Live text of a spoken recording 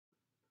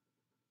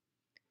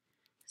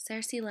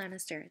Cersei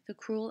Lannister, the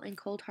cruel and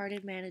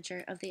cold-hearted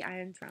manager of the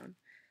Iron Throne.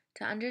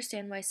 To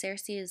understand why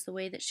Cersei is the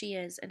way that she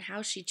is and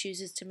how she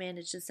chooses to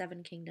manage the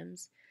Seven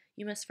Kingdoms,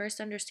 you must first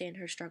understand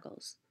her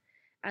struggles.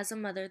 As a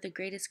mother, the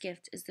greatest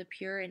gift is the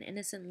pure and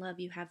innocent love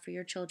you have for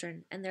your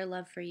children and their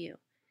love for you.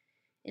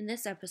 In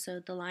this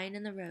episode, The Lion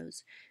and the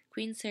Rose,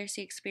 Queen Cersei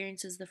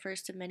experiences the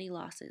first of many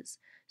losses,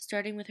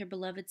 starting with her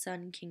beloved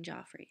son, King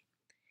Geoffrey.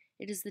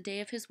 It is the day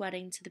of his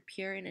wedding to the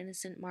pure and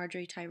innocent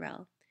Margaery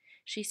Tyrell.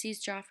 She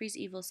sees Joffrey's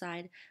evil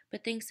side,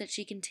 but thinks that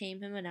she can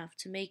tame him enough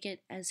to make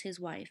it as his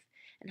wife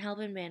and help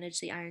him manage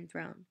the Iron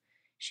Throne.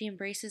 She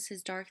embraces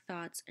his dark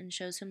thoughts and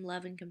shows him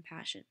love and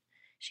compassion.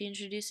 She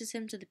introduces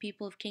him to the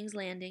people of King's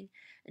Landing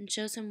and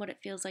shows him what it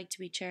feels like to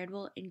be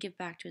charitable and give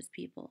back to his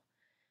people.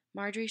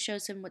 Margaery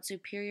shows him what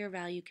superior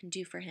value can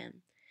do for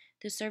him.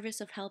 The service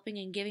of helping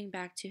and giving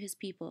back to his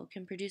people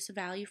can produce a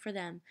value for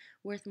them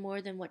worth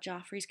more than what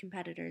Joffrey's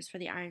competitors for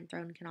the Iron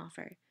Throne can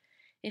offer.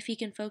 If he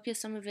can focus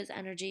some of his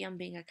energy on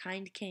being a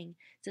kind king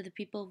to the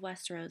people of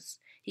Westeros,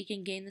 he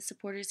can gain the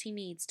supporters he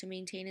needs to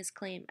maintain his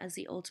claim as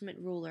the ultimate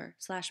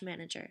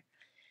ruler/manager.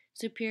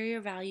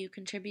 Superior value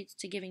contributes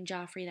to giving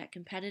Joffrey that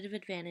competitive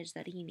advantage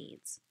that he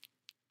needs.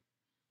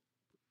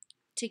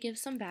 To give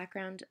some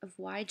background of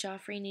why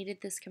Joffrey needed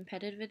this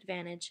competitive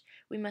advantage,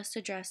 we must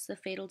address the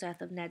fatal death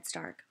of Ned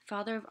Stark,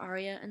 father of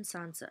Arya and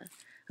Sansa,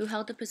 who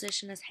held the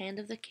position as Hand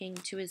of the King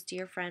to his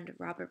dear friend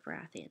Robert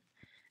Baratheon.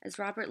 As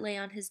Robert lay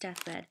on his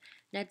deathbed,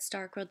 Ned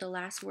Stark wrote the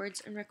last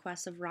words and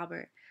requests of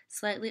Robert,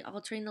 slightly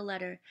altering the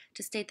letter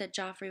to state that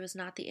Joffrey was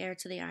not the heir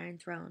to the Iron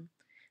Throne.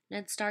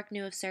 Ned Stark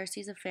knew of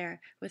Cersei's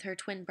affair with her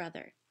twin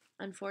brother.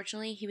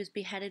 Unfortunately, he was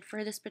beheaded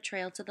for this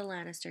betrayal to the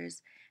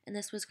Lannisters, and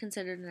this was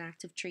considered an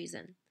act of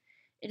treason.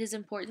 It is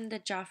important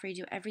that Joffrey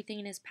do everything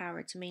in his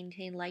power to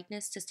maintain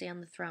likeness to stay on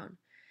the throne.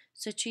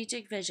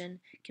 Strategic vision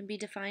can be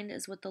defined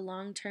as what the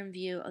long-term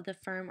view of the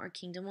firm or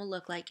kingdom will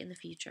look like in the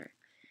future.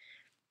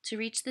 To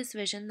reach this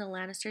vision, the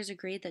Lannisters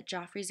agreed that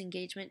Joffrey's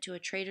engagement to a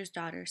traitor's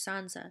daughter,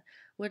 Sansa,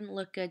 wouldn't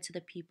look good to the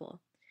people.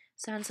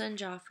 Sansa and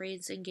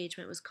Joffrey's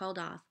engagement was called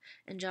off,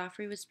 and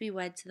Joffrey was to be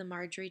wed to the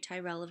Margaery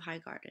Tyrell of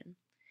Highgarden.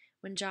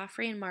 When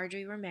Joffrey and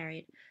Margaery were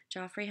married,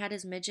 Joffrey had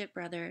his midget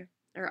brother,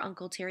 or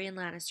uncle Tyrion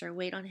Lannister,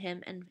 wait on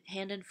him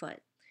hand and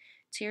foot.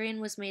 Tyrion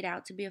was made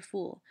out to be a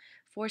fool,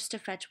 forced to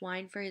fetch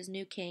wine for his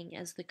new king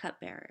as the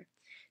cupbearer.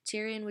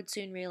 Tyrion would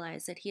soon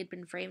realize that he had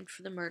been framed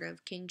for the murder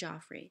of King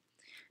Geoffrey.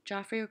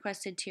 Geoffrey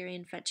requested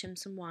Tyrion fetch him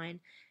some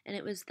wine, and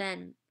it was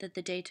then that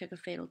the day took a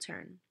fatal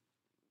turn.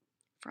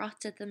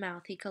 Frothed at the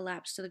mouth, he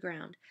collapsed to the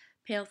ground,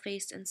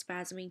 pale-faced and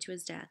spasming to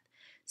his death.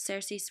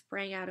 Cersei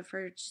sprang out of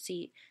her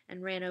seat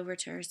and ran over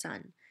to her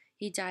son.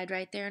 He died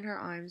right there in her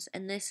arms,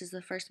 and this is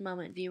the first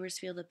moment viewers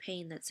feel the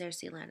pain that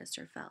Cersei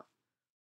Lannister felt.